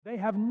They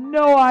have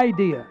no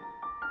idea.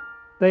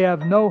 They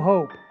have no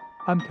hope.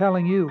 I'm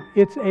telling you,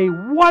 it's a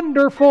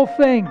wonderful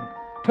thing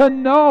to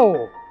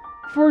know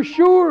for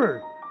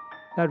sure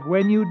that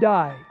when you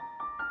die,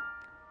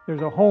 there's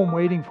a home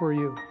waiting for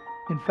you.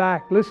 In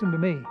fact, listen to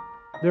me,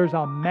 there's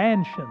a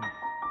mansion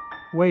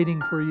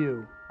waiting for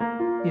you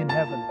in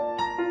heaven.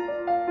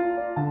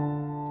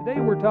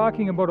 Today we're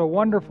talking about a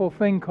wonderful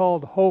thing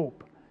called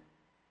hope.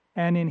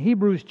 And in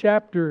Hebrews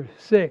chapter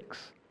 6,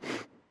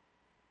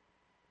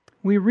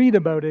 we read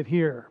about it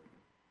here.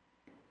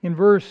 In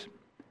verse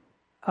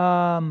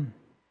 17,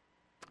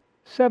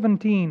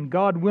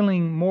 God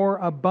willing more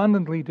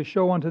abundantly to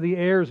show unto the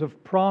heirs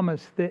of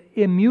promise the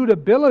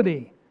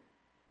immutability.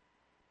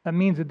 That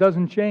means it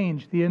doesn't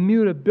change. The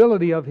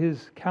immutability of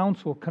His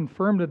counsel,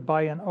 confirmed it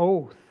by an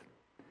oath.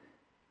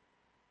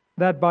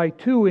 That by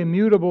two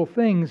immutable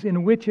things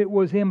in which it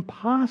was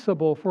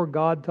impossible for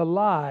God to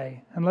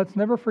lie. And let's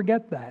never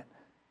forget that.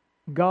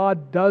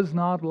 God does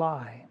not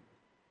lie.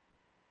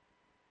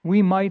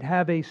 We might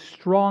have a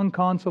strong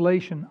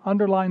consolation.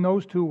 Underline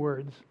those two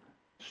words.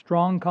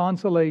 Strong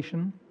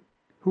consolation.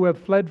 Who have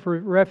fled for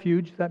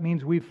refuge. That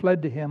means we've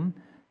fled to Him.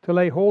 To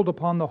lay hold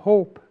upon the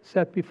hope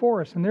set before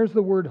us. And there's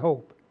the word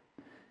hope.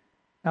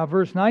 Now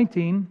verse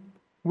 19.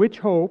 Which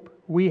hope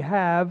we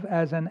have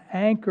as an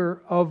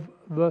anchor of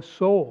the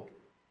soul.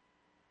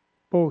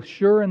 Both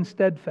sure and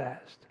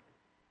steadfast.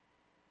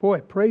 Boy,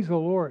 praise the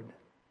Lord.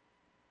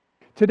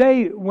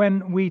 Today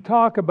when we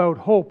talk about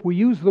hope, we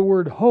use the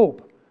word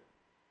hope.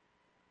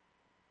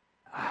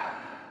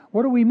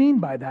 What do we mean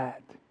by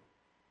that?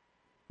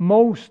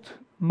 Most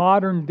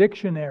modern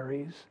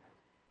dictionaries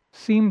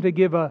seem to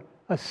give a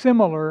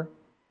similar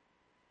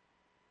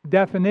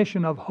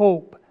definition of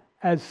hope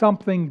as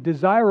something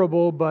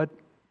desirable, but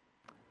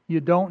you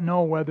don't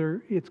know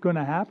whether it's going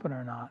to happen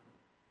or not.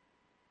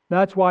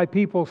 That's why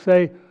people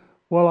say,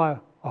 well, I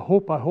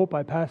hope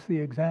I pass the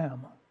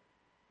exam.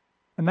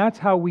 And that's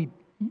how we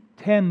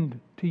tend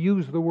to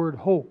use the word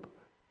hope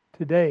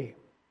today.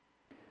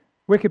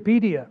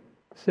 Wikipedia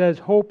says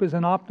hope is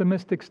an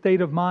optimistic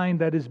state of mind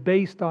that is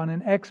based on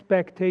an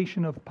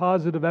expectation of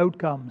positive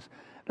outcomes.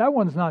 That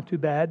one's not too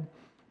bad.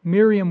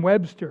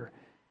 Merriam-Webster,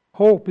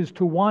 hope is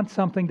to want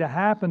something to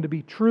happen, to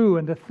be true,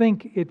 and to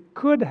think it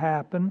could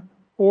happen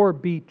or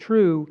be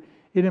true.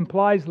 It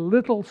implies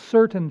little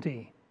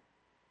certainty.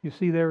 You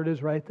see, there it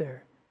is right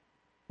there.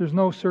 There's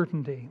no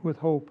certainty with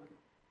hope.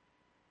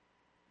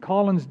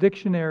 Collins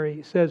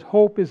Dictionary says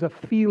hope is a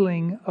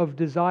feeling of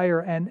desire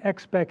and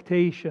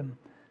expectation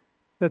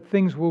that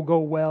things will go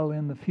well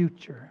in the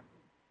future.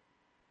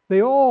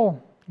 They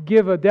all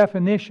give a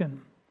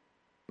definition,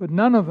 but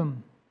none of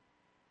them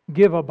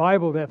give a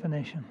Bible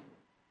definition.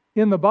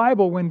 In the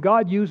Bible, when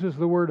God uses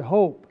the word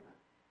hope,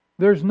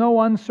 there's no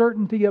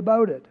uncertainty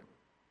about it.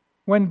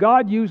 When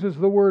God uses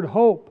the word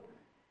hope,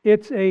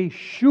 it's a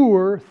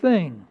sure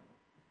thing.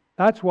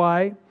 That's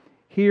why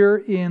here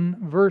in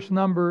verse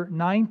number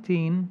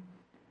 19,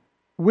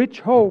 which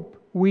hope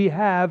we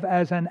have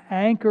as an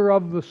anchor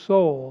of the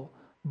soul,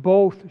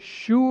 both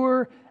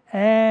sure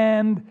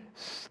and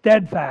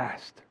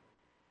steadfast.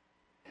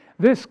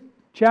 This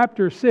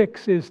chapter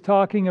 6 is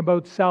talking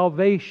about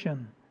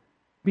salvation,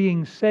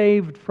 being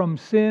saved from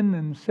sin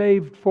and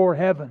saved for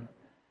heaven.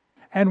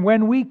 And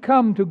when we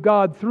come to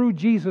God through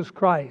Jesus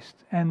Christ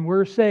and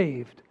we're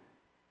saved,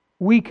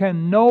 we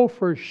can know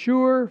for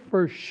sure,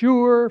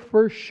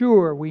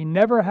 we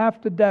never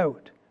have to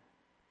doubt.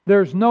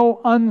 There's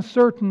no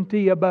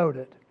uncertainty about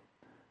it.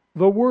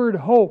 The word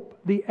hope,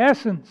 the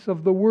essence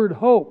of the word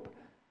hope,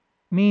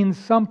 means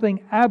something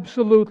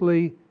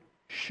absolutely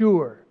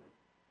sure,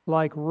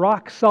 like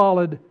rock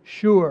solid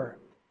sure.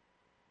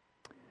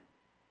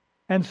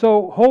 And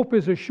so hope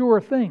is a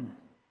sure thing.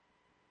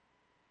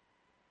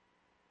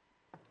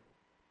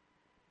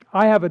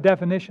 I have a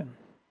definition.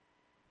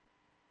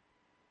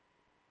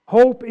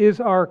 Hope is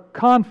our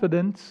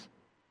confidence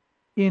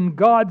in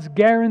God's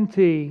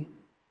guarantee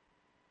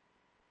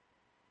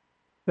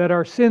that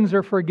our sins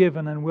are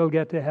forgiven and we'll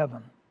get to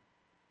heaven.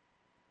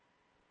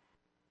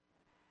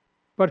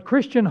 But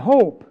Christian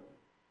hope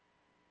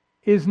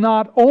is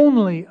not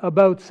only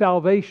about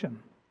salvation.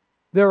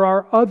 There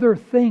are other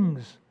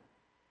things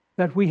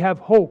that we have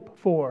hope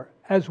for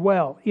as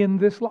well in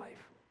this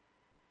life.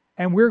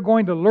 And we're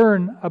going to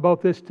learn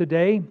about this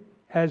today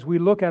as we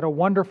look at a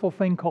wonderful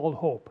thing called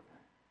hope.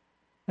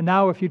 And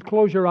now if you'd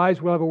close your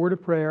eyes, we'll have a word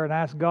of prayer and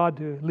ask God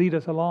to lead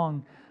us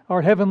along.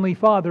 Our Heavenly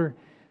Father,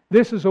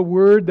 this is a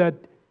word that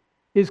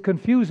is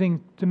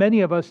confusing to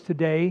many of us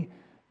today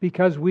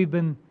because we've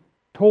been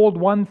told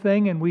one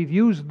thing and we've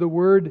used the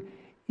word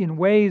in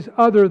ways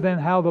other than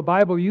how the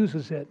Bible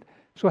uses it.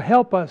 So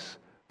help us,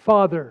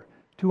 Father,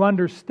 to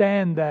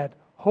understand that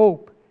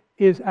hope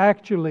is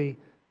actually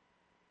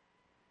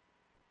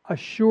a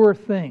sure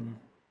thing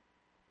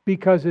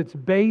because it's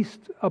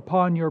based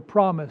upon your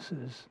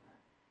promises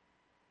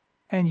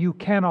and you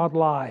cannot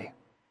lie.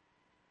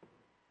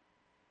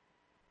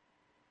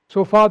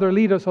 So, Father,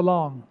 lead us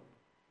along.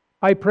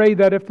 I pray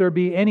that if there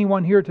be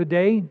anyone here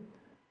today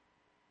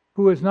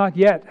who has not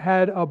yet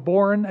had a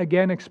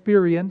born-again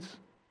experience,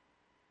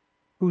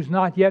 who's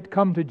not yet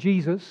come to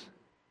Jesus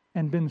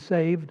and been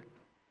saved,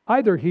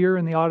 either here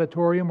in the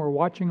auditorium or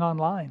watching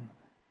online,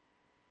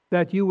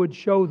 that you would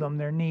show them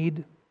their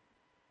need,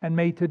 and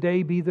may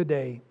today be the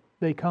day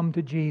they come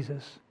to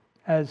Jesus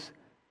as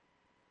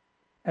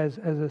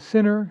a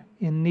sinner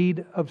in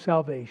need of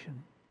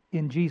salvation.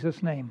 In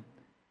Jesus' name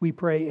we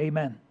pray,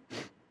 amen.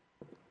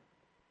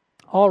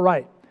 All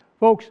right,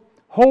 folks,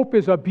 hope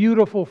is a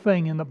beautiful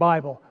thing in the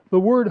Bible. The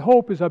word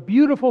hope is a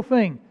beautiful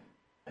thing,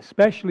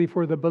 especially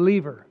for the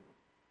believer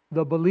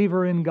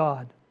in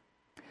God.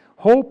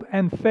 Hope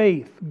and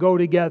faith go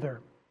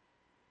together.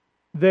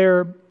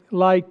 They're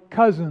like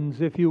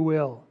cousins, if you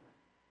will.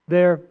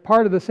 They're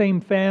part of the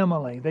same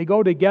family. They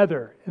go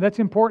together. And that's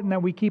important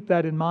that we keep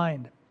that in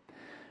mind.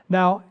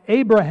 Now,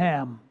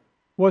 Abraham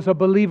was a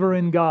believer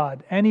in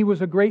God, and he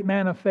was a great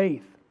man of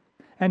faith.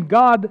 And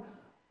God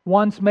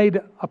once made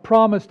a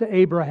promise to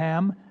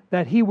Abraham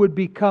that he would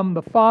become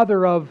the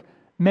father of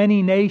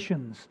many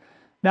nations.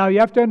 Now, you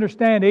have to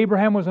understand,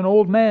 Abraham was an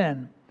old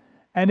man,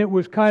 and it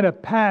was kind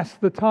of past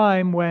the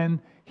time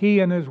when he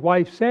and his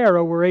wife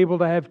Sarah were able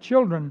to have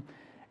children.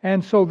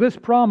 And so this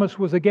promise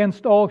was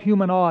against all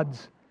human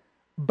odds.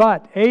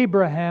 But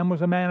Abraham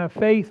was a man of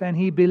faith, and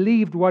he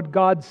believed what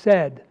God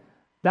said.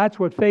 That's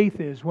what faith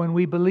is, when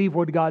we believe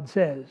what God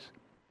says.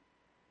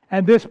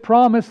 And this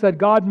promise that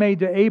God made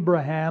to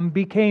Abraham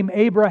became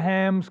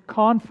Abraham's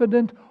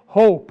confident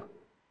hope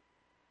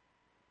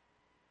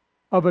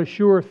of a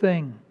sure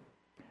thing.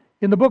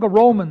 In the book of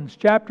Romans,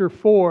 chapter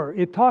 4,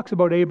 it talks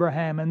about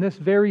Abraham and this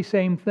very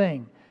same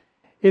thing.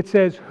 It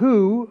says,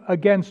 who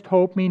against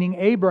hope, meaning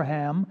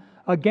Abraham,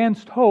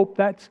 against hope,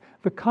 that's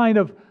the kind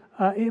of,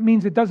 it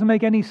means it doesn't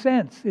make any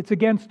sense. It's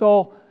against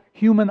all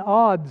human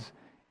odds.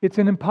 It's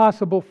an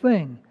impossible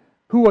thing.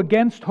 Who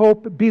against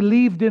hope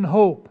believed in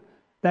hope,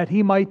 that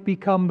he might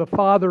become the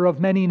father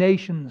of many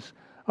nations,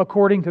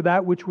 according to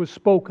that which was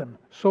spoken.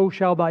 So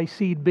shall thy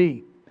seed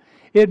be.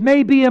 It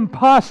may be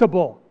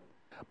impossible,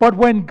 but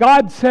when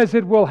God says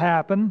it will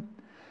happen,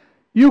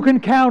 you can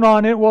count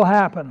on it will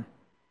happen.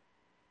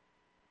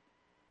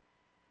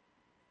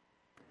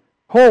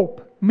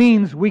 Hope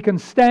means we can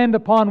stand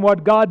upon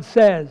what God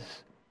says.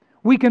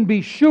 We can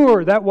be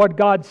sure that what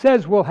God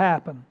says will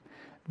happen.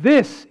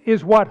 This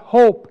is what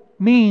hope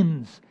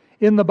means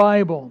in the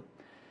Bible.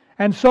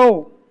 And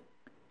so,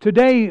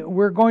 today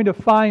we're going to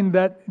find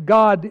that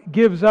God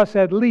gives us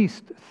at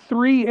least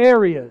 3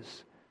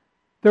 areas.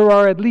 There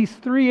are at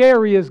least 3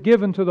 areas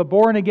given to the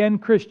born-again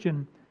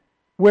Christian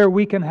where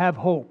we can have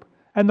hope.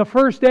 And the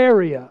first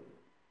area,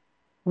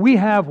 we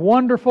have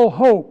wonderful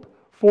hope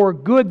for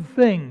good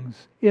things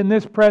in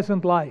this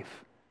present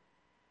life.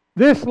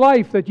 This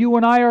life that you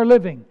and I are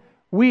living,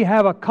 we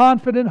have a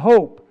confident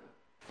hope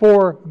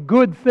for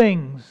good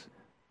things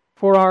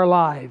for our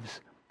lives.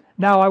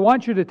 Now, I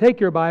want you to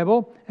take your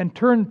Bible and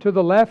turn to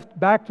the left,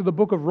 back to the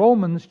book of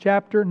Romans,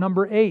 chapter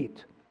number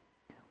 8.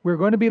 We're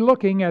going to be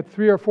looking at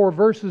 3 or 4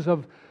 verses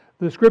of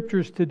the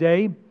Scriptures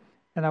today,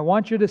 and I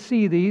want you to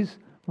see these.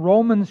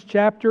 Romans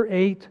chapter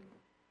 8.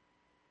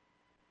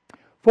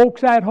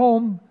 Folks at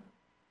home,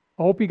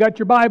 I hope you got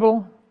your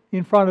Bible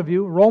in front of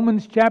you.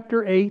 Romans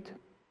chapter 8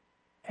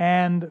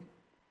 and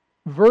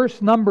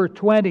verse number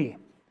 20.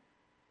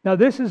 Now,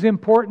 this is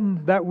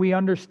important that we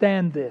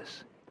understand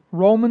this.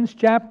 Romans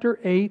chapter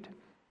 8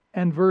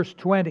 and verse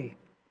 20.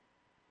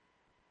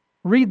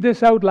 Read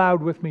this out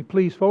loud with me,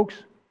 please, folks.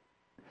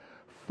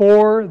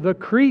 For the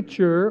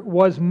creature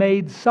was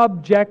made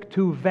subject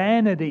to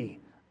vanity,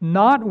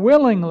 not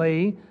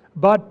willingly,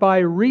 but by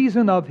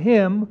reason of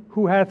him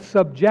who hath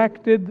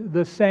subjected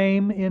the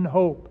same in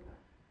hope.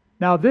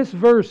 Now, this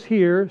verse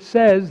here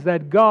says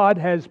that God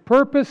has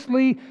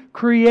purposely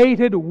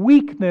created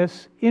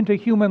weakness into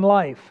human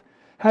life.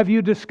 Have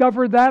you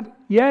discovered that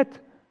yet?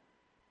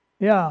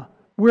 Yeah,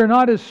 we're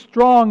not as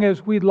strong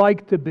as we'd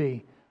like to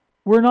be.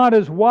 We're not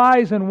as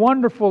wise and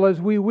wonderful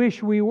as we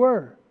wish we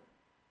were.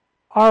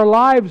 Our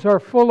lives are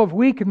full of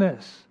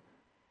weakness.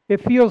 It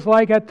feels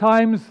like at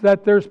times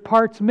that there's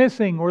parts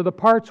missing, or the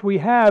parts we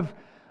have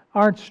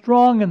aren't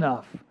strong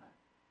enough.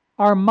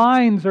 Our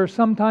minds are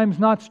sometimes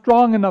not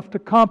strong enough to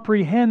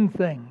comprehend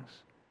things.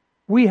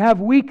 We have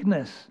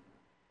weakness.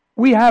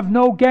 We have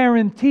no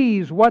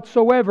guarantees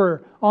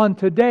whatsoever on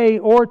today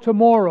or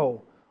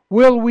tomorrow.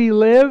 Will we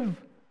live?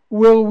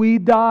 Will we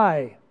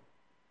die?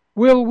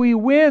 Will we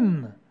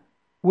win?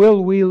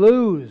 Will we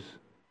lose?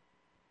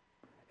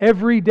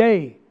 Every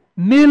day,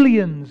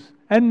 millions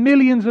and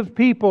millions of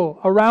people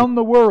around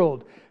the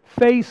world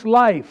face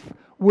life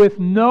with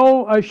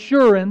no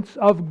assurance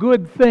of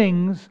good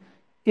things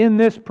in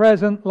this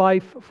present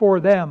life for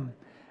them.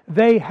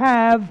 They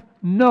have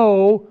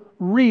no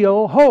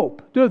real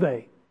hope, do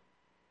they?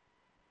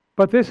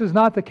 But this is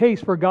not the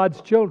case for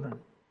God's children.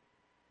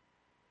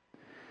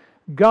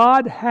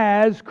 God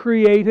has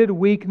created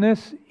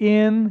weakness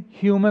in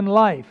human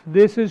life.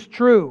 This is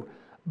true.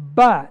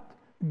 But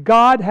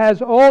God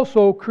has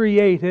also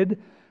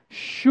created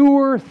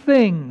sure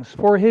things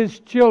for His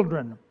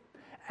children.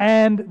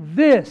 And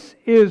this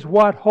is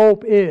what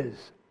hope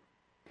is.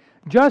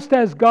 Just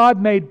as God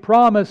made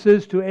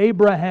promises to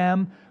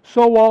Abraham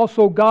so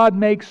also God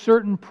makes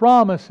certain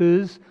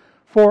promises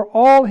for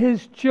all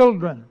His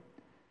children.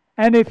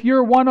 And if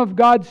you're one of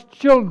God's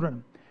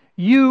children,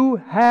 you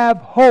have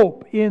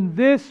hope in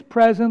this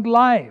present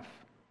life.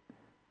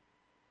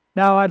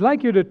 Now, I'd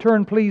like you to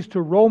turn, please,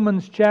 to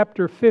Romans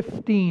chapter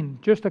 15,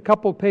 just a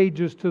couple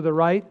pages to the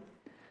right.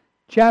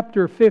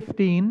 Chapter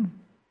 15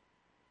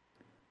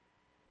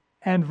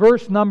 and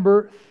verse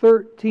number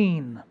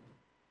 13.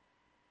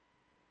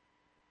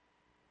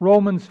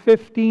 Romans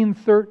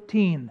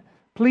 15:13.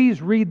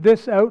 Please read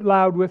this out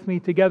loud with me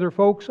together,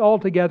 folks. All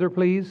together,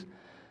 please.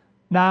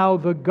 Now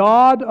the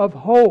God of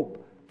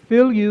hope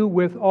fill you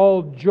with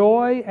all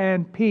joy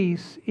and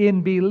peace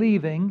in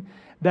believing,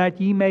 that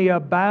ye may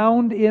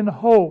abound in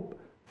hope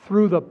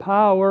through the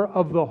power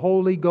of the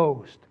Holy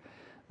Ghost.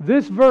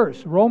 This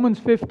verse, Romans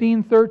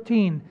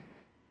 15:13,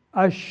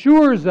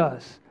 assures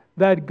us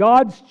that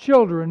God's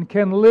children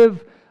can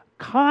live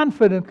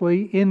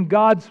confidently in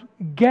God's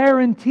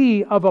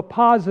guarantee of a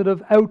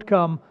positive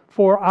outcome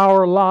for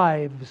our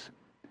lives.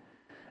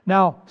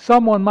 Now,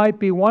 someone might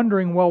be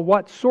wondering, well,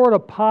 what sort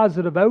of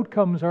positive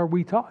outcomes are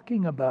we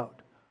talking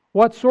about?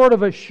 What sort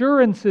of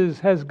assurances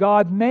has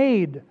God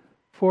made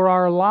for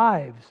our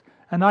lives?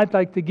 And I'd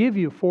like to give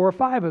you 4 or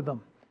 5 of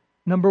them.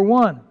 Number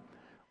 1,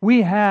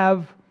 we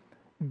have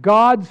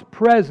God's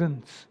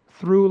presence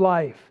through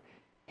life.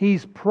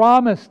 He's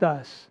promised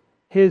us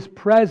His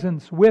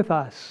presence with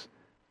us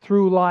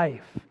through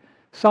life.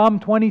 Psalm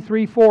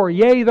 23:4,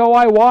 yea, though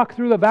I walk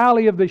through the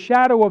valley of the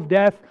shadow of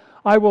death,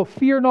 I will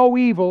fear no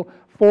evil,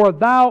 for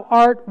Thou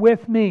art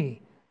with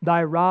me.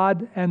 Thy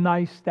rod and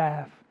Thy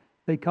staff,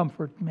 they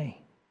comfort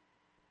me.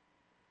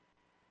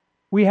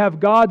 We have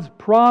God's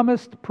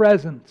promised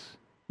presence.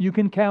 You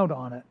can count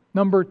on it.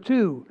 Number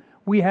 2,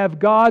 we have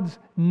God's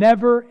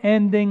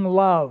never-ending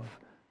love.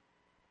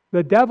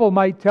 The devil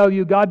might tell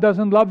you God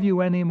doesn't love you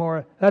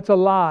anymore. That's a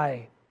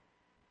lie.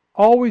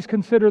 Always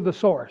consider the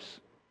source.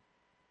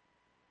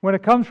 When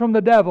it comes from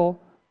the devil,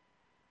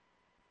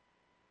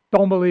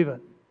 don't believe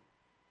it.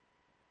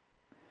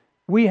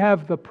 We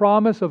have the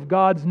promise of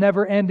God's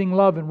never-ending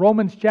love in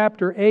Romans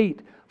chapter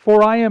 8.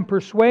 For I am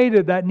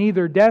persuaded that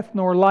neither death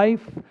nor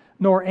life,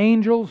 nor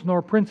angels,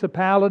 nor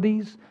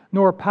principalities,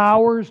 nor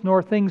powers,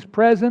 nor things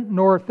present,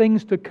 nor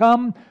things to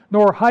come,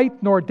 nor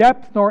height, nor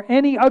depth, nor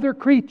any other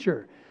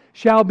creature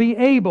shall be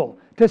able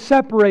to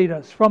separate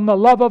us from the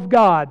love of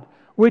God,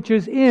 which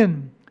is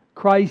in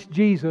Christ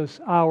Jesus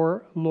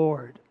our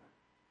Lord.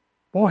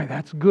 Boy,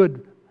 that's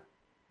good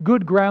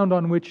ground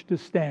on which to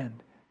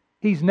stand.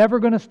 He's never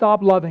going to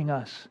stop loving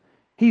us.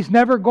 He's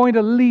never going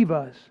to leave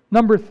us.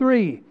 Number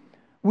 3,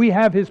 we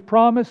have His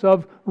promise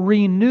of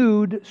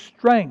renewed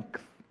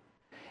strength.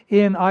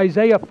 In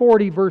Isaiah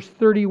 40, verse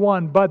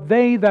 31, but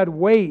they that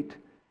wait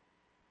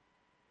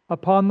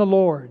upon the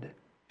Lord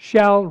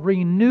shall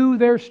renew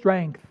their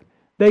strength.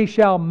 They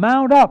shall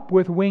mount up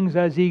with wings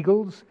as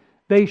eagles.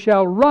 They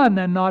shall run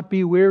and not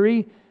be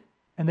weary,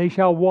 and they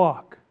shall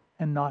walk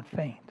and not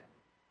faint.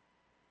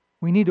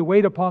 We need to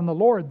wait upon the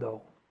Lord,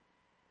 though,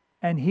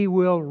 and He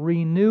will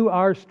renew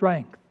our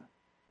strength.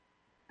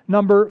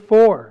 Number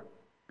 4,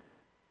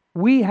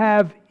 we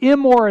have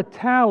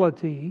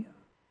immortality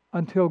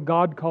until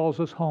God calls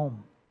us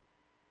home.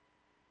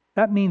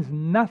 That means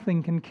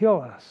nothing can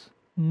kill us.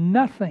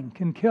 Nothing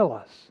can kill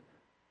us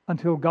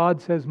until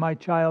God says, my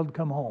child,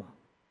 come home.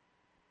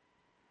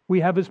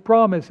 We have His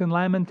promise in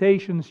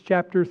Lamentations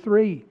chapter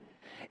 3.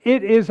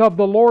 It is of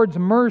the Lord's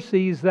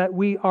mercies that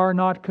we are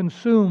not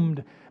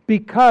consumed,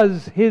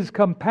 because His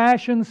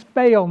compassions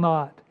fail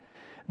not.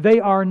 They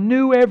are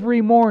new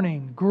every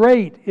morning.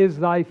 Great is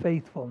Thy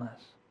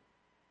faithfulness.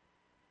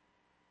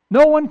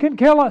 No one can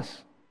kill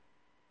us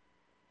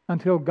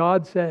until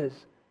God says,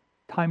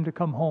 time to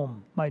come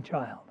home, my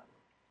child.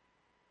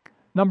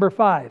 Number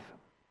 5,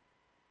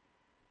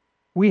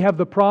 we have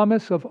the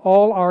promise of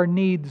all our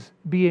needs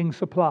being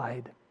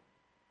supplied.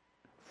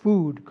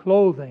 Food,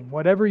 clothing,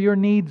 whatever your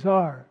needs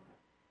are,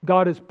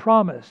 God has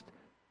promised.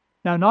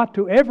 Now, not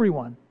to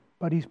everyone,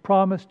 but He's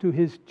promised to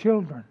His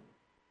children,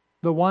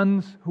 the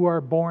ones who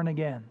are born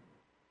again.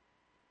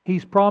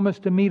 He's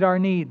promised to meet our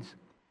needs.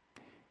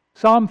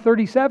 Psalm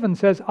 37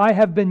 says, I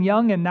have been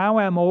young and now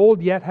am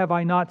old, yet have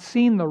I not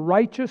seen the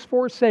righteous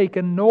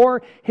forsaken,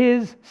 nor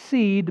his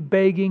seed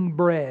begging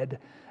bread.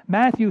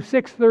 Matthew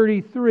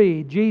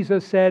 6:33,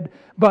 Jesus said,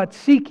 but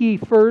seek ye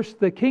first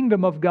the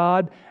kingdom of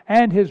God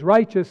and His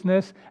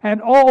righteousness,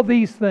 and all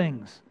these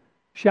things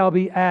shall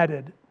be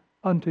added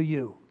unto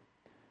you.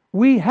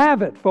 We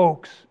have it,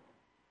 folks.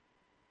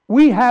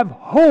 We have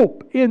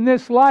hope in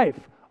this life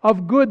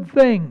of good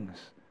things.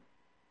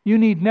 You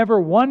need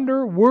never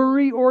wonder,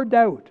 worry, or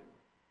doubt.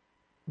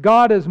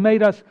 God has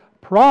made us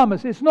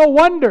promise. It's no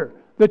wonder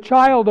the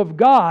child of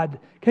God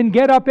can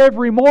get up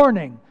every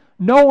morning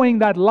knowing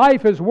that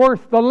life is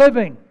worth the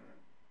living,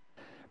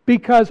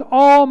 because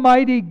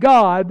Almighty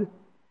God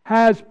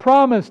has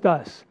promised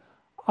us,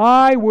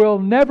 I will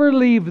never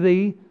leave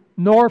thee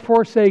nor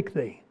forsake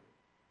thee.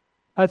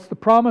 That's the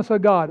promise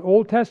of God,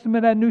 Old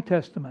Testament and New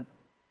Testament.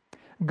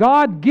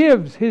 God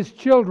gives His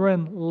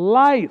children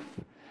life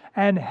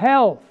and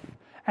health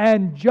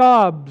and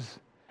jobs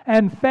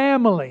and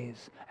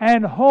families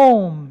and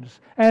homes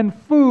and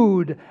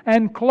food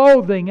and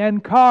clothing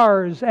and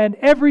cars and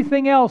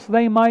everything else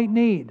they might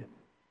need.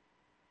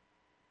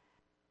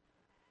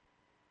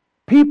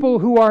 People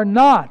who are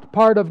not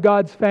part of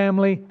God's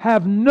family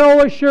have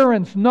no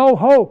assurance, no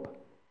hope.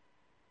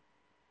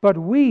 But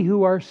we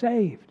who are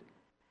saved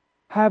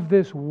have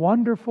this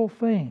wonderful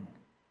thing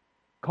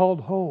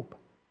called hope.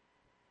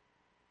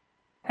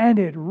 And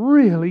it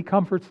really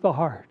comforts the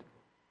heart.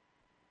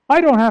 I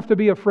don't have to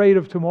be afraid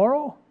of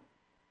tomorrow.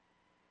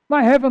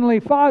 My Heavenly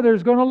Father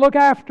is going to look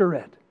after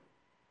it.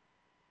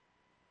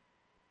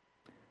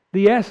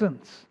 The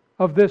essence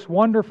of this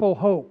wonderful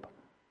hope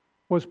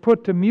was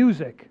put to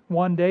music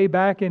one day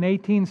back in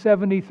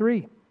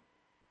 1873.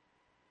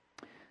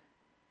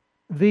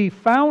 The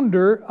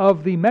founder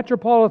of the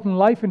Metropolitan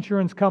Life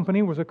Insurance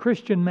Company was a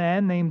Christian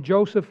man named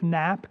Joseph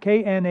Knapp,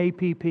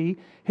 K-N-A-P-P.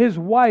 His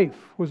wife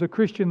was a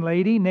Christian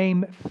lady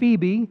named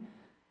Phoebe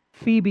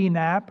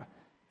Knapp.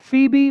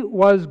 Phoebe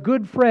was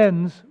good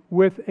friends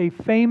with a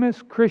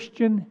famous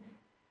Christian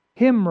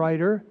hymn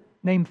writer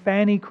named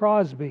Fanny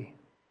Crosby.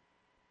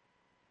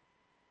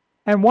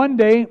 And one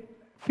day,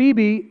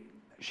 Phoebe,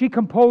 she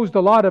composed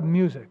a lot of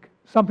music.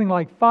 Something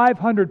like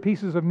 500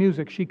 pieces of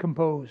music she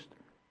composed.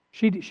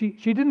 She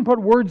didn't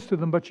put words to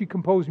them, but she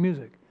composed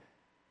music.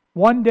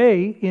 One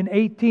day in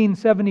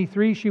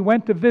 1873, she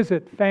went to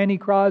visit Fanny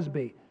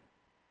Crosby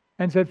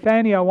and said,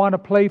 "Fanny, I want to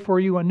play for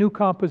you a new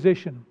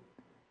composition.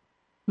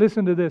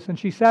 Listen to this." And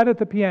she sat at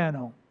the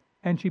piano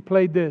and she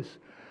played this.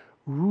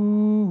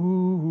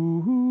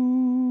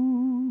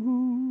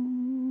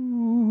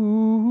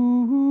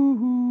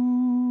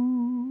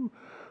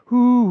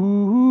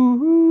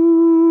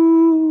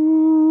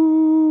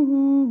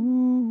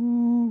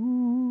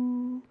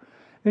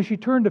 And she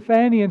turned to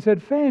Fanny and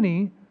said,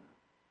 "Fanny,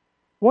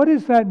 what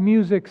is that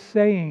music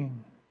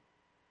saying?"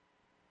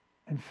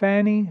 And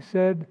Fanny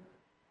said,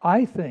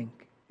 "I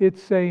think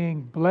it's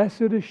saying,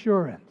 'Blessed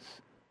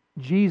assurance,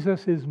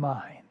 Jesus is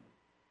mine.'"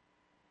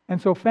 And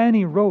so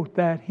Fanny wrote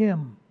that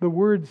hymn, the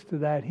words to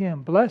that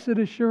hymn, "Blessed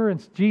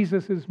assurance,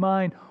 Jesus is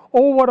mine.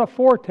 Oh, what a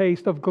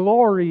foretaste of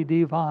glory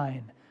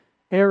divine.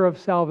 Heir of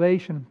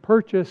salvation,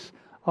 purchase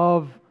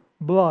of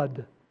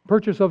blood,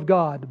 purchase of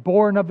God,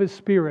 born of His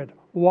Spirit,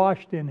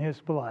 washed in His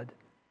blood."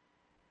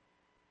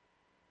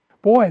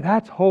 Boy,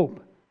 that's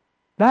hope.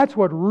 That's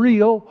what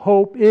real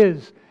hope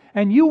is.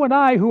 And you and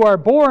I, who are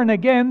born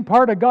again,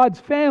 part of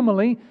God's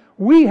family,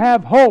 we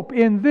have hope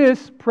in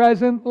this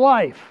present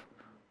life.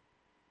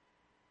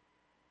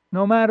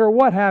 No matter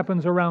what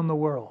happens around the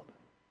world,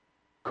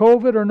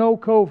 COVID or no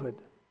COVID,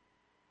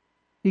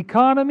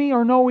 economy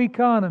or no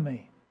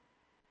economy,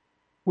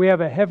 we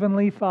have a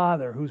Heavenly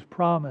Father who's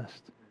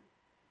promised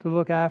to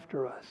look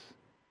after us.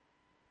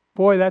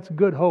 Boy, that's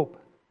good hope.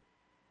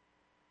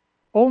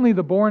 Only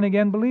the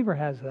born-again believer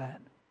has that.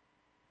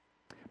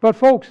 But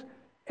folks,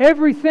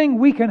 everything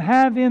we can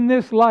have in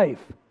this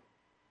life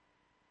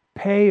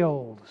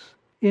pales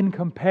in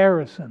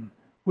comparison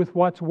with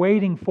what's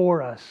waiting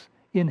for us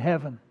in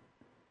heaven.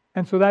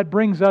 And so that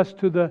brings us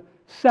to the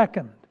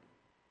second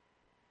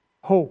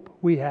hope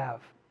we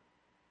have.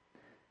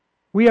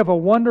 We have a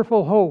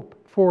wonderful hope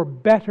for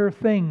better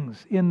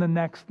things in the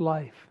next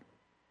life.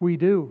 We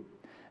do.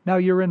 Now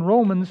you're in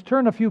Romans.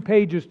 Turn a few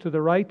pages to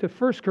the right to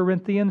 1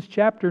 Corinthians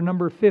chapter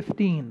number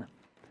 15.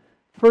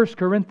 1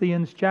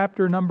 Corinthians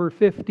chapter number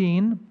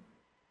 15.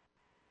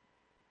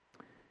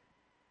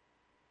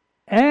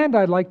 And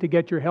I'd like to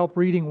get your help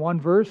reading one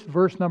verse,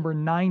 verse number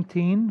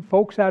 19.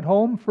 Folks at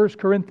home, 1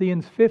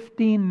 Corinthians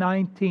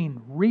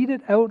 15:19. Read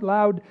it out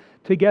loud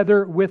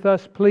together with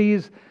us,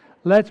 please.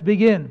 Let's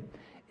begin.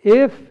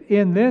 "If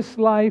in this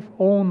life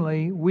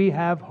only we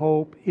have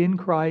hope in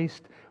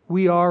Christ,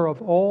 we are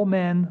of all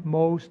men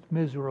most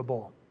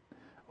miserable."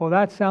 Well,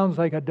 that sounds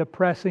like a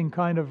depressing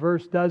kind of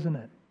verse, doesn't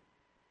it?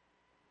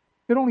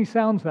 It only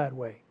sounds that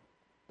way.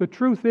 The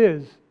truth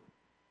is,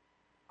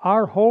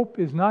 our hope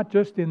is not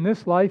just in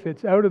this life,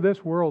 it's out of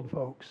this world,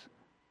 folks.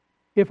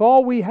 If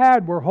all we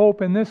had were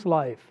hope in this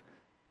life,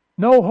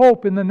 no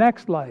hope in the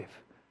next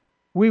life,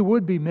 we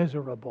would be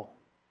miserable.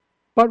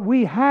 But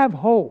we have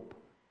hope.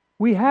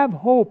 We have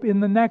hope in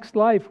the next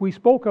life. We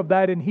spoke of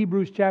that in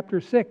Hebrews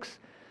chapter 6.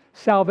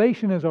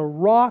 Salvation is a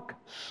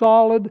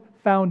rock-solid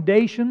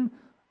foundation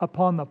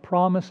upon the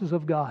promises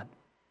of God.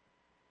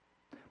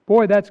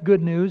 Boy, that's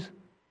good news.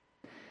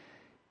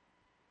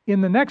 In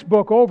the next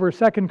book over,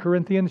 2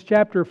 Corinthians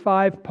chapter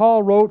 5,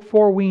 Paul wrote,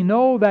 "For we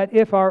know that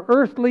if our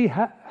earthly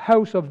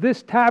house of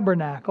this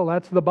tabernacle,"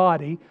 that's the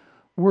body,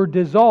 "were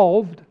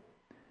dissolved,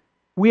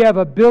 we have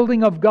a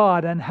building of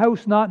God, an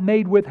house not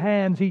made with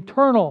hands,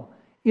 eternal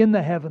in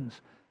the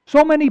heavens."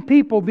 So many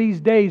people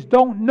these days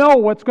don't know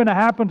what's going to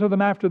happen to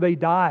them after they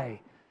die.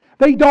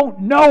 They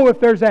don't know if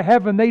there's a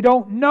heaven. They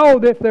don't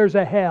know if there's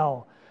a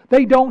hell.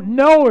 They don't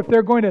know if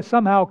they're going to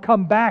somehow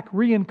come back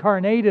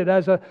reincarnated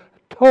as a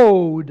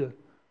toad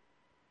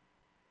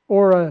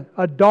or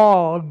a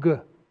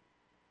dog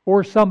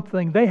or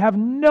something. They have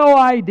no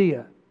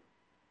idea.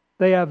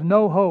 They have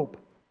no hope.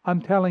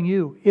 I'm telling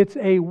you, it's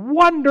a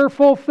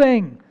wonderful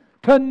thing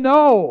to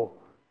know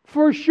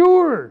for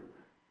sure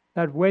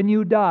that when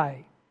you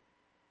die,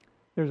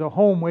 there's a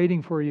home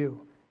waiting for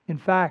you. In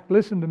fact,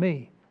 listen to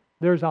me,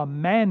 there's a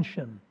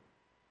mansion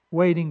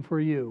waiting for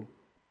you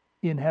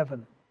in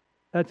heaven.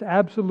 That's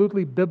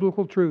absolutely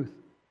biblical truth.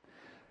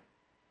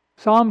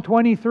 Psalm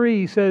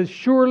 23 says,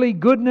 "Surely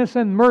goodness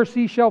and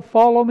mercy shall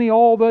follow me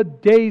all the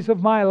days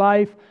of my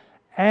life,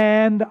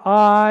 and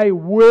I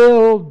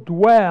will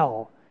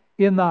dwell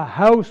in the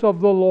house of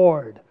the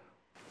Lord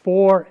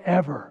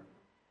forever."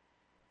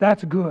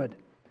 That's good.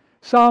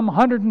 Psalm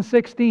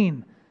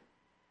 116,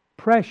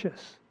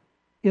 "Precious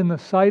in the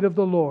sight of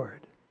the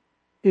Lord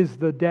is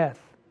the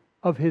death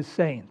of His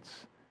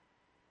saints."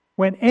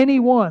 When any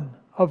one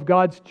of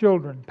God's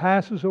children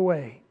passes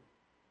away,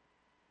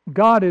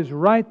 God is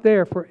right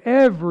there for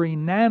every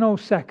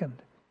nanosecond.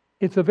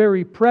 It's a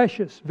very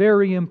precious,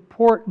 very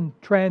important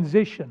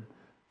transition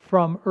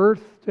from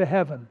earth to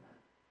heaven.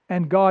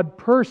 And God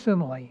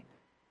personally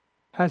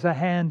has a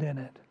hand in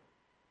it.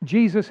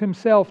 Jesus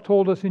Himself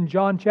told us in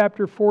John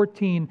chapter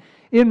 14,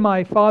 "In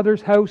my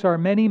Father's house are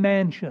many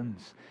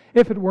mansions.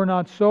 If it were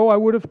not so, I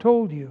would have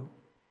told you.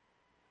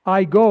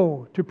 I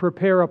go to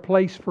prepare a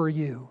place for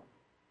you."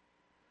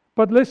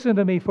 But listen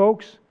to me,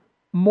 folks.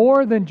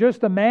 More than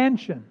just a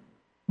mansion,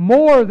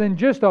 more than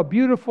just a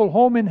beautiful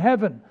home in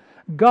heaven,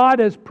 God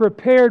has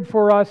prepared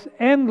for us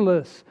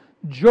endless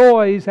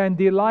joys and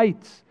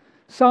delights.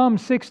 Psalm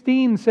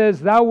 16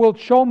 says, "Thou wilt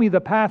show me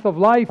the path of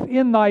life.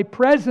 In Thy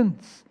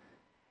presence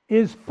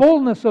is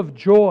fullness of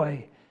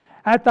joy.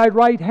 At Thy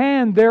right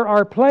hand there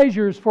are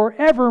pleasures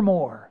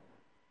forevermore."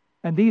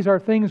 And these are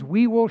things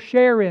we will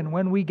share in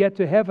when we get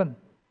to heaven.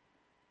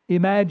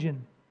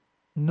 Imagine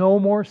no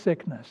more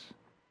sickness.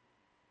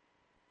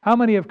 How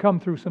many have come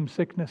through some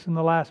sickness in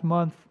the last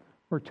month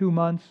or 2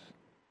 months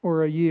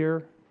or a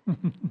year?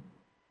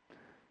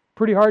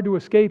 Pretty hard to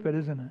escape it,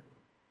 isn't it?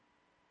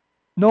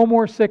 No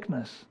more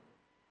sickness.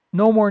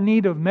 No more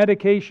need of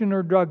medication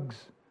or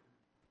drugs.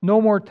 No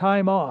more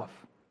time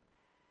off.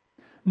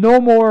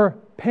 No more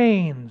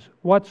pains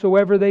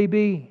whatsoever they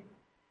be.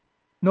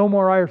 No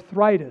more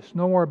arthritis.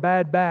 No more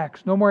bad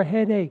backs. No more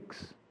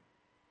headaches.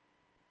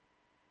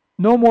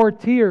 No more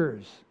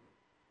tears.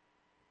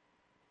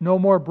 No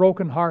more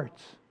broken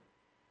hearts.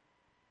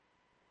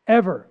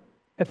 Ever.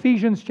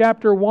 Ephesians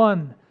chapter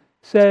 1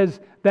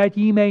 says that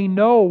ye may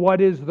know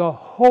what is the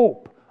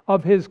hope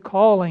of His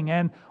calling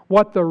and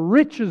what the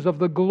riches of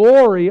the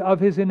glory of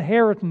His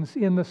inheritance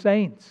in the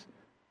saints.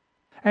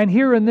 And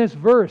here in this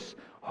verse,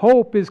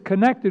 hope is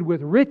connected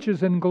with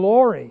riches and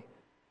glory.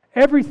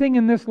 Everything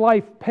in this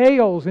life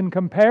pales in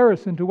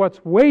comparison to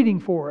what's waiting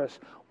for us,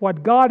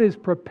 what God is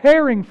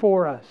preparing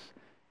for us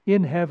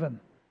in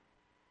heaven.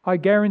 I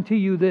guarantee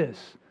you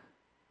this,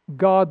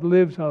 God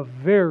lives a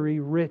very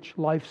rich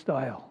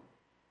lifestyle.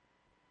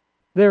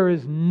 There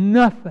is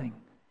nothing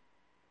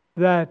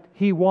that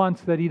He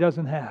wants that He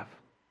doesn't have.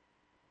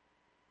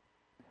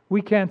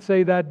 We can't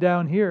say that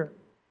down here.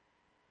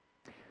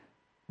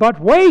 But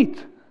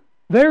wait,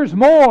 there's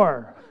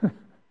more.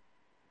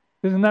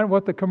 Isn't that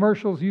what the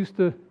commercials used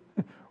to?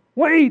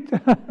 Wait,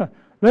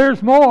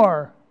 there's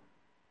more.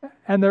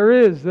 And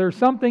there's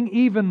something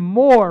even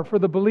more for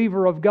the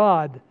believer of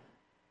God.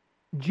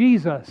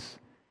 Jesus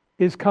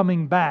is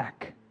coming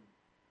back.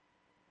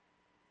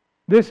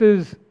 This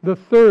is the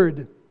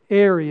third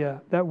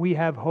area that we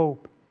have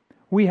hope.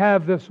 We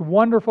have this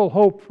wonderful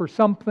hope for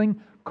something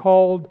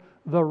called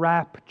the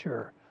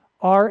rapture.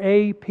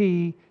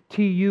 R-A-P-T-U-R-E,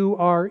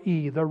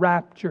 the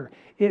rapture.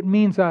 It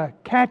means a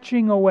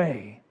catching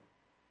away.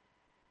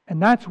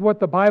 And that's what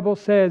the Bible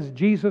says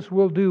Jesus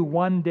will do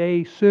one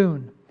day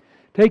soon.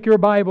 Take your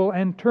Bible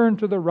and turn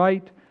to the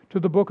right to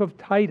the book of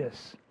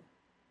Titus.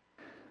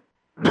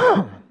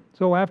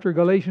 So after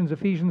Galatians,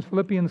 Ephesians,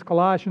 Philippians,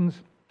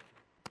 Colossians,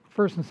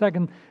 1st and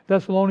 2nd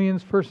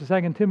Thessalonians, 1st and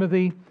 2nd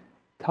Timothy,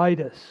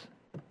 Titus.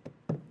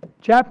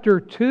 Chapter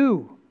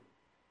 2.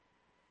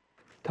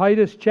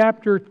 Titus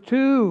chapter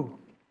 2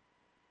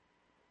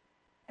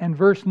 and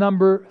verse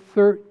number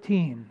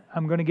 13.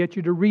 I'm going to get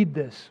you to read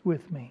this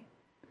with me.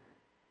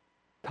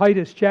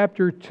 Titus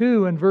chapter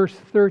 2 and verse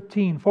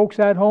 13. Folks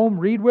at home,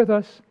 read with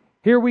us.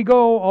 Here we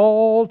go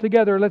all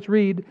together. Let's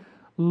read.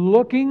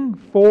 "Looking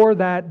for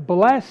that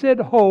blessed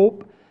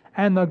hope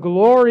and the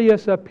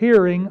glorious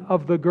appearing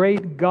of the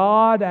great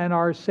God and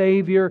our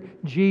Savior,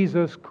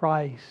 Jesus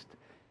Christ."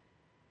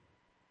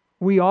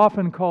 We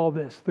often call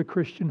this the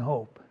Christian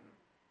hope.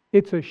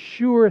 It's a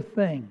sure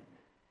thing.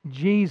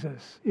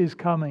 Jesus is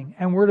coming,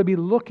 and we're to be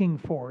looking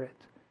for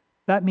it.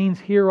 That means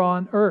here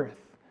on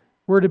earth.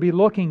 We're to be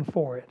looking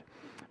for it.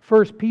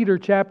 1 Peter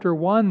chapter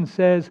 1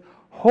 says,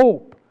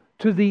 "Hope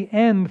to the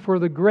end for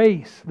the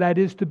grace that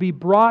is to be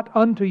brought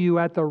unto you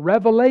at the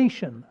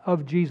revelation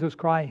of Jesus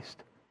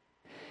Christ."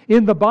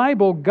 In the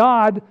Bible,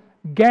 God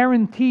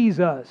guarantees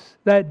us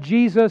that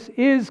Jesus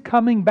is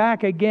coming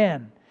back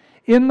again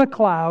in the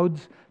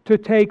clouds to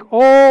take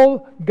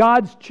all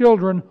God's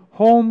children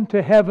home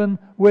to heaven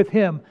with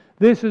Him.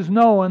 This is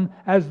known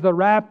as the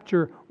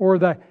rapture or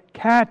the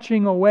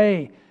catching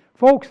away.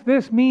 Folks,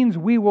 this means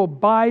we will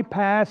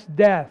bypass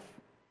death.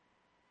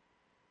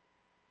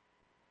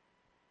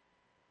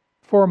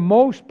 For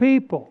most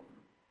people,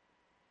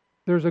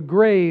 there's a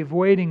grave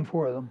waiting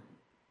for them,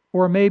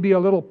 or maybe a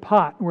little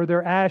pot where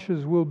their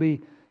ashes will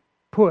be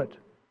put,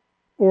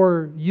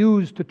 or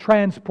used to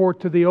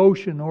transport to the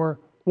ocean, or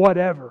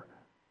whatever.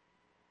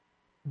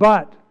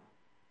 But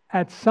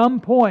at some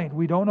point,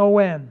 we don't know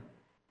when,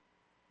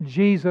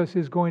 Jesus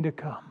is going to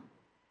come.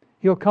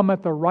 He'll come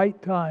at the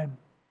right time.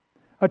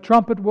 A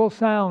trumpet will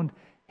sound.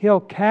 He'll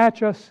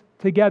catch us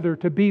together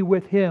to be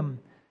with Him.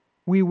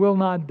 We will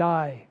not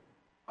die.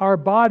 Our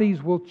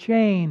bodies will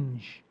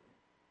change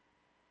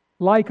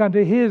like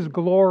unto His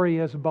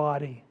glorious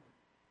body.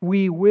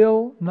 We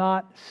will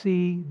not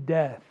see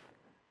death.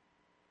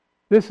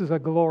 This is a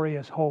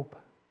glorious hope.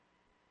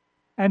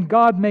 And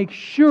God makes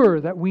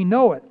sure that we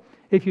know it.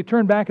 If you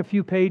turn back a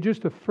few pages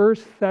to 1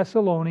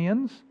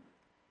 Thessalonians,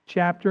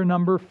 chapter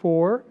number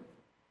 4.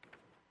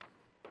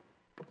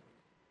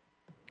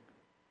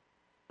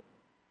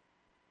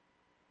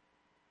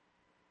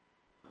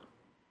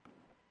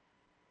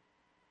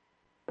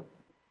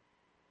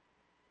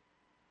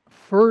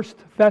 First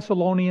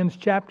Thessalonians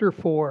chapter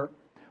 4.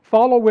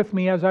 Follow with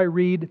me as I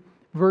read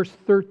verse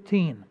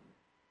 13.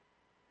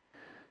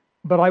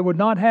 But I would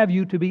not have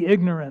you to be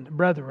ignorant,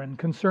 brethren,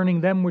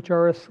 concerning them which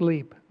are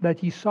asleep,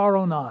 that ye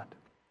sorrow not,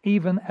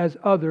 even as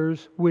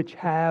others which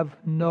have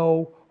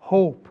no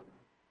hope.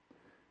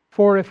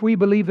 For if we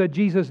believe that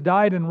Jesus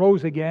died and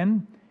rose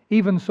again,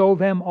 even so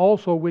them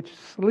also which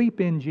sleep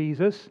in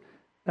Jesus,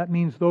 that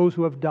means those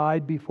who have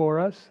died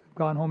before us,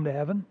 gone home to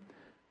heaven,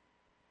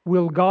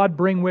 will God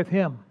bring with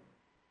Him.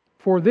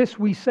 For this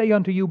we say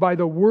unto you by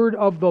the word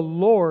of the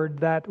Lord,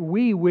 that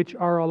we which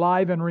are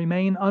alive and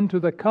remain unto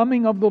the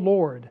coming of the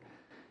Lord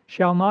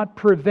shall not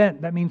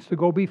prevent, that means to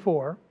go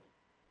before,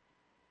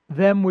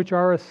 them which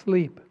are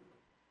asleep.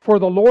 For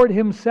the Lord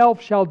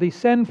Himself shall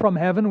descend from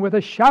heaven with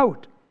a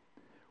shout,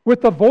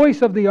 with the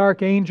voice of the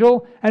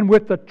archangel, and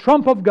with the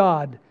trump of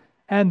God,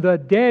 and the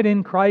dead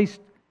in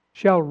Christ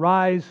shall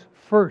rise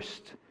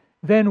first.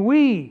 Then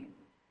we,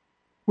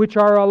 which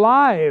are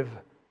alive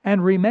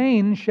and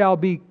remain, shall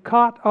be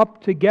caught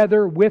up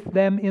together with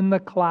them in the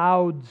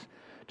clouds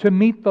to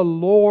meet the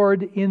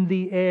Lord in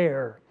the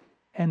air.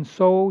 And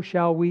so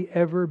shall we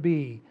ever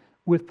be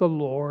with the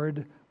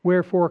Lord.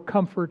 Wherefore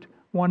comfort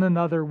one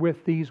another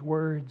with these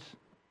words.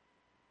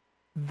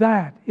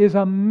 That is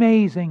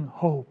amazing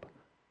hope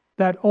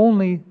that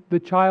only the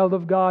child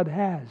of God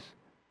has.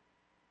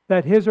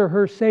 That his or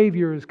her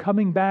Savior is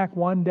coming back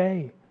one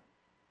day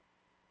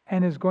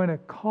and is going to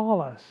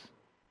call us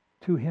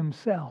to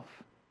Himself.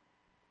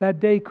 That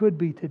day could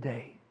be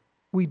today.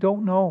 We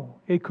don't know.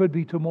 It could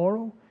be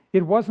tomorrow.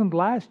 It wasn't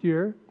last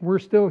year. We're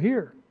still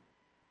here.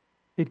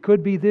 It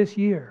could be this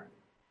year.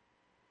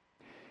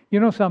 You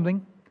know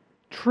something?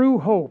 True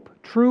hope,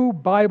 true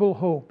Bible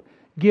hope,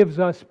 gives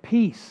us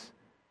peace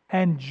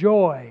and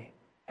joy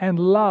and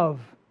love.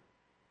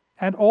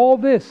 And all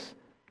this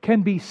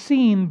can be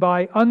seen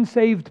by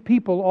unsaved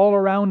people all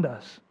around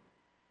us.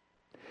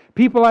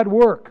 People at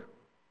work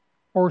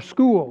or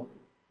school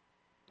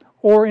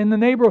or in the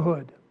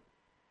neighborhood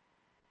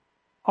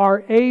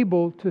are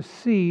able to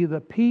see the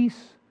peace,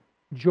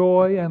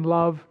 joy, and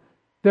love.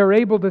 They're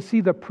able to see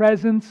the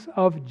presence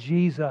of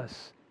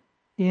Jesus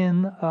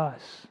in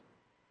us.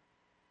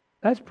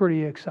 That's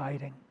pretty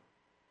exciting.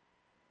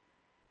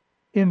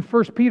 In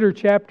 1 Peter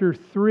chapter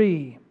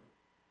 3,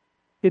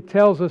 it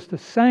tells us to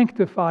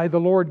sanctify the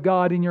Lord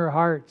God in your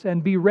hearts,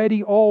 and be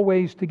ready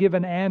always to give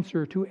an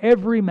answer to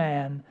every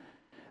man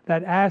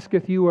that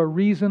asketh you a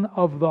reason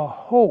of the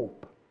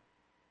hope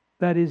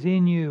that is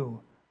in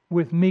you,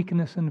 with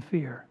meekness and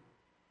fear.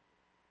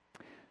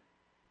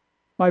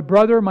 My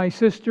brother, my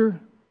sister,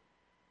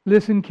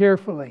 listen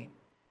carefully.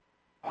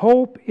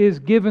 Hope is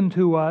given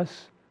to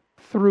us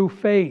through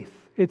faith.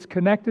 It's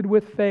connected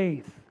with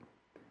faith.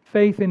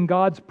 Faith in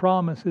God's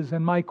promises.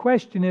 And my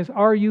question is,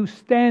 are you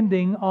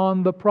standing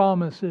on the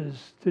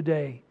promises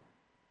today?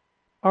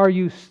 Are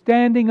you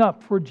standing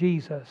up for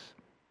Jesus?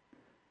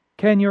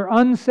 Can your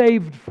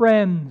unsaved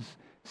friends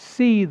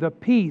see the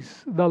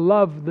peace, the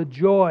love, the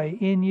joy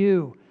in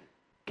you?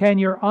 Can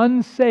your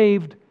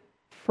unsaved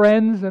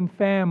friends and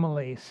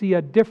family see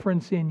a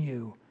difference in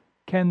you?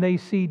 Can they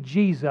see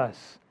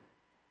Jesus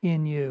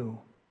in you?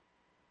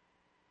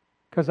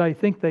 Because I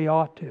think they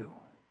ought to.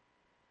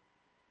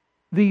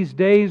 These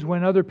days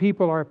when other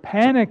people are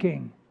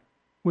panicking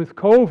with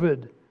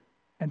COVID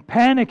and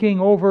panicking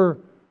over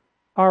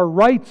our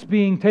rights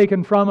being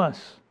taken from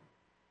us,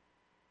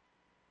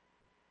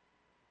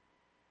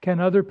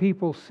 can other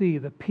people see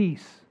the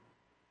peace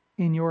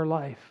in your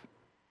life,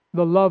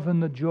 the love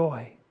and the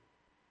joy?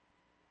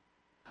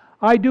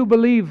 I do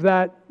believe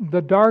that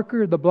the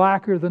darker, the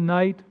blacker the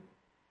night,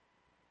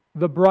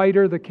 the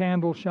brighter the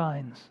candle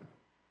shines.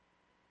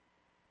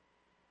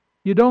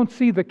 You don't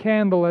see the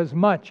candle as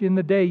much in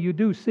the day. You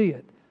do see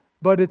it.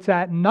 But it's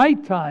at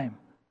nighttime.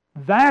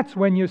 That's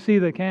when you see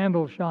the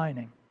candle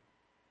shining.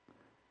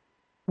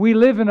 We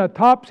live in a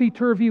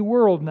topsy-turvy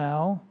world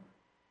now.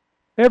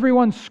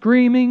 Everyone's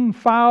screaming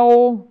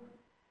foul.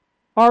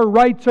 Our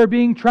rights are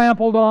being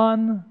trampled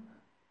on.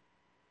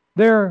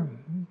 They're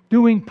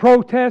doing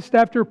protest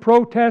after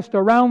protest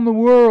around the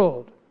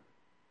world.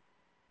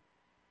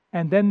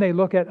 And then they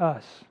look at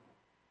us,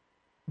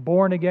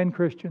 born-again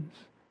Christians.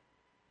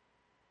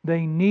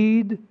 They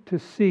need to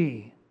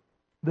see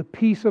the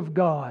peace of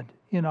God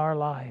in our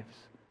lives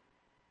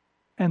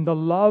and the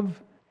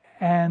love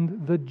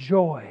and the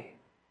joy,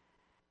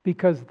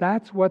 because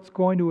that's what's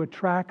going to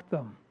attract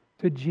them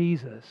to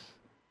Jesus.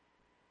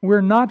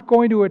 We're not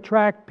going to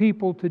attract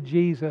people to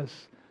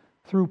Jesus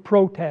through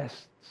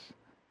protests.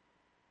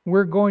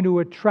 We're going to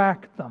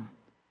attract them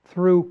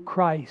through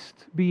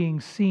Christ being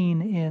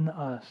seen in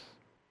us.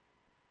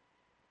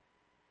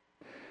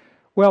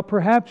 Well,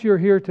 perhaps you're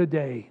here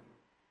today.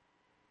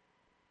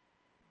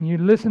 You're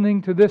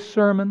listening to this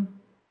sermon,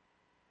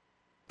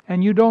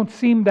 and you don't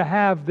seem to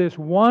have this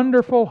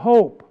wonderful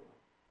hope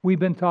we've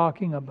been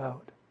talking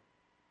about.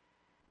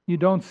 You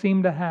don't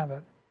seem to have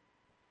it.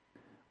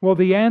 Well,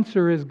 the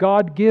answer is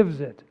God gives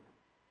it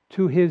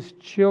to His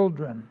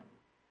children.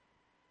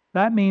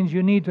 That means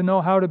you need to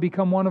know how to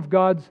become one of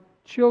God's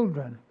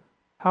children.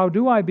 How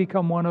do I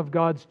become one of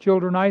God's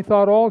children? I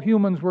thought all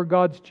humans were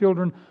God's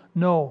children.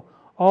 No,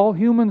 all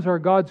humans are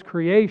God's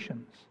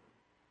creations,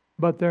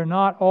 but they're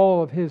not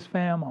all of His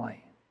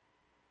family.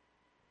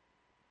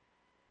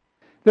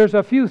 There's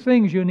a few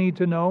things you need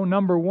to know.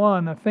 Number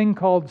one, a thing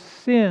called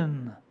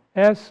sin.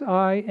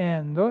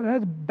 S-I-N.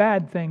 That's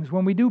bad things.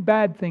 When we do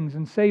bad things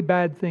and say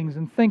bad things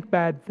and think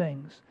bad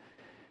things,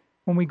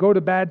 when we go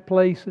to bad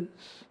places,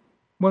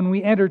 when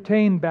we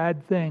entertain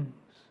bad things,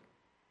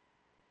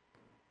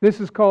 this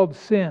is called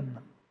sin.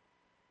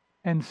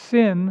 And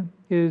sin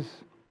is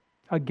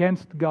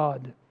against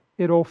God.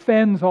 It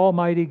offends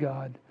Almighty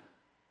God.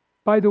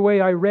 By the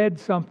way, I read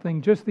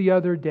something just the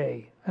other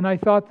day, and I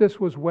thought this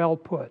was well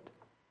put.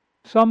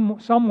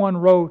 Someone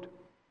wrote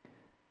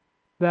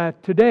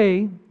that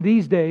today,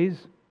 these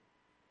days,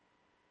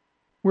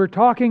 we're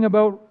talking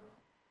about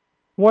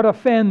what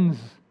offends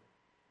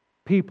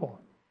people.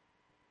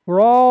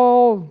 We're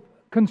all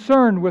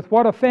concerned with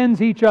what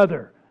offends each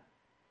other.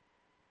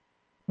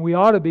 We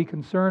ought to be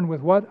concerned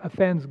with what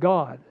offends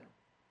God.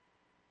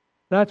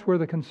 That's where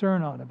the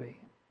concern ought to be.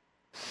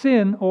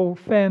 Sin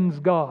offends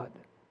God.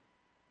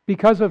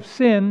 Because of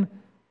sin,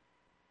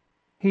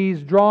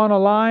 He's drawn a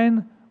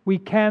line. We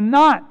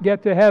cannot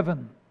get to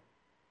heaven.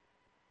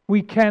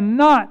 We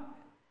cannot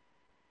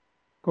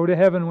go to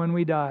heaven when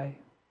we die.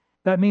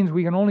 That means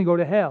we can only go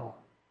to hell.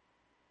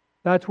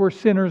 That's where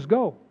sinners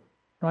go,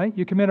 right?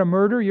 You commit a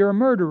murder, you're a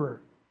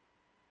murderer,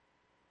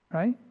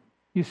 right?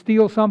 You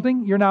steal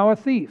something, you're now a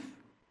thief.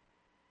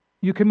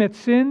 You commit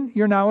sin,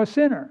 you're now a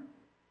sinner.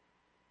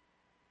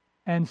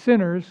 And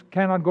sinners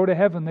cannot go to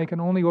heaven, they can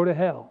only go to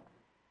hell.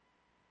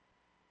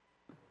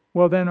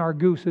 Well, then our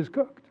goose is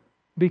cooked.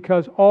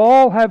 Because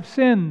all have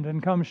sinned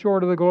and come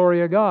short of the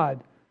glory of God.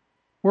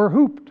 We're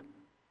hooped.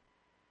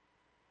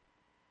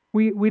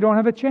 We don't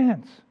have a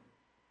chance.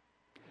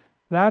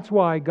 That's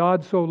why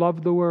God so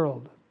loved the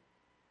world,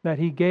 that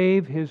He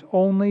gave His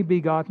only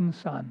begotten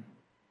Son,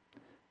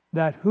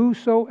 that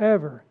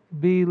whosoever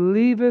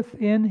believeth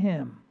in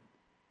Him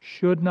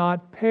should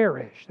not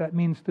perish, that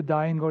means to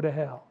die and go to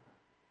hell,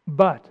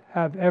 but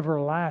have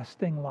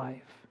everlasting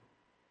life.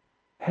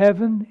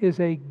 Heaven is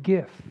a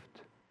gift.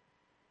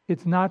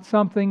 It's not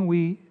something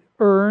we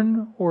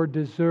earn or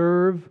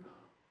deserve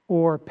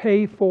or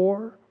pay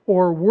for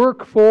or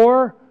work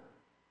for.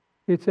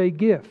 It's a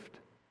gift.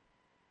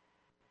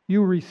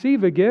 You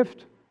receive a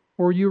gift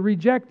or you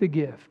reject a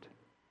gift.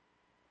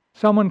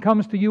 Someone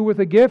comes to you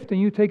with a gift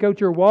and you take out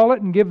your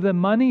wallet and give them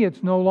money,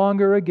 it's no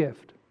longer a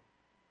gift.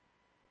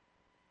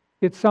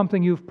 It's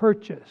something you've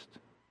purchased.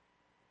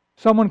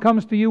 Someone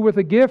comes to you with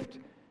a gift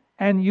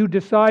and you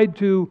decide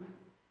to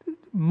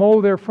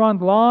mow their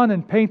front lawn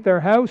and paint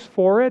their house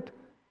for it,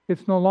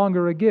 it's no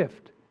longer a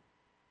gift.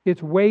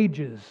 It's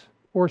wages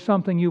or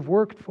something you've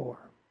worked for.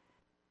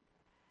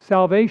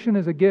 Salvation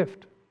is a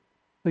gift.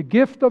 The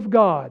gift of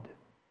God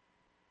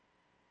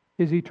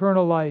is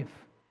eternal life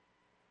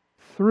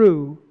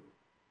through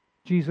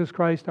Jesus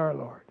Christ our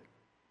Lord.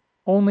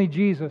 Only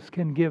Jesus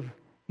can give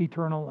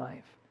eternal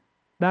life.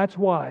 That's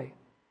why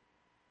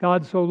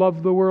God so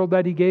loved the world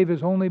that He gave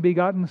His only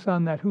begotten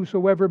Son, that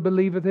whosoever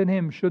believeth in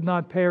Him should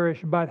not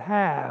perish, but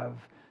have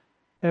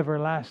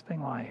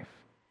everlasting life.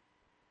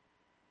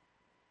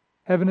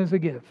 Heaven is a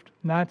gift.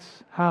 And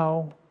that's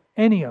how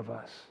any of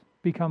us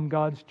become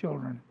God's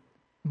children,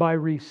 by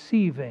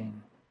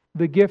receiving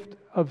the gift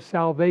of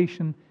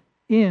salvation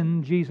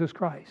in Jesus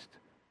Christ.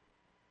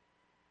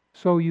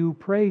 So you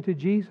pray to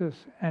Jesus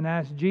and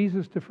ask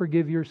Jesus to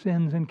forgive your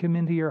sins and come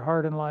into your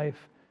heart and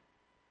life.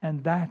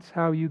 And that's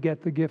how you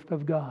get the gift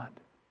of God.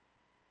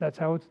 That's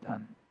how it's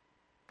done.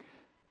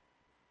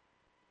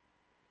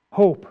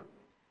 Hope.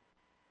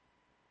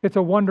 It's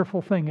a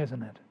wonderful thing,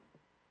 isn't it?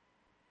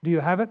 Do you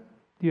have it?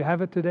 Do you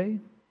have it today?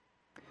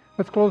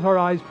 Let's close our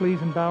eyes,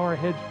 please, and bow our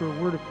heads for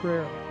a word of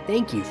prayer.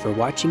 Thank you for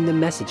watching the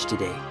message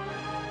today.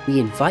 We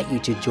invite you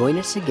to join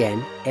us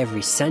again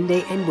every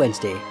Sunday and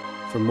Wednesday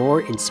for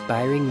more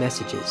inspiring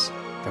messages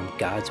from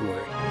God's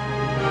Word.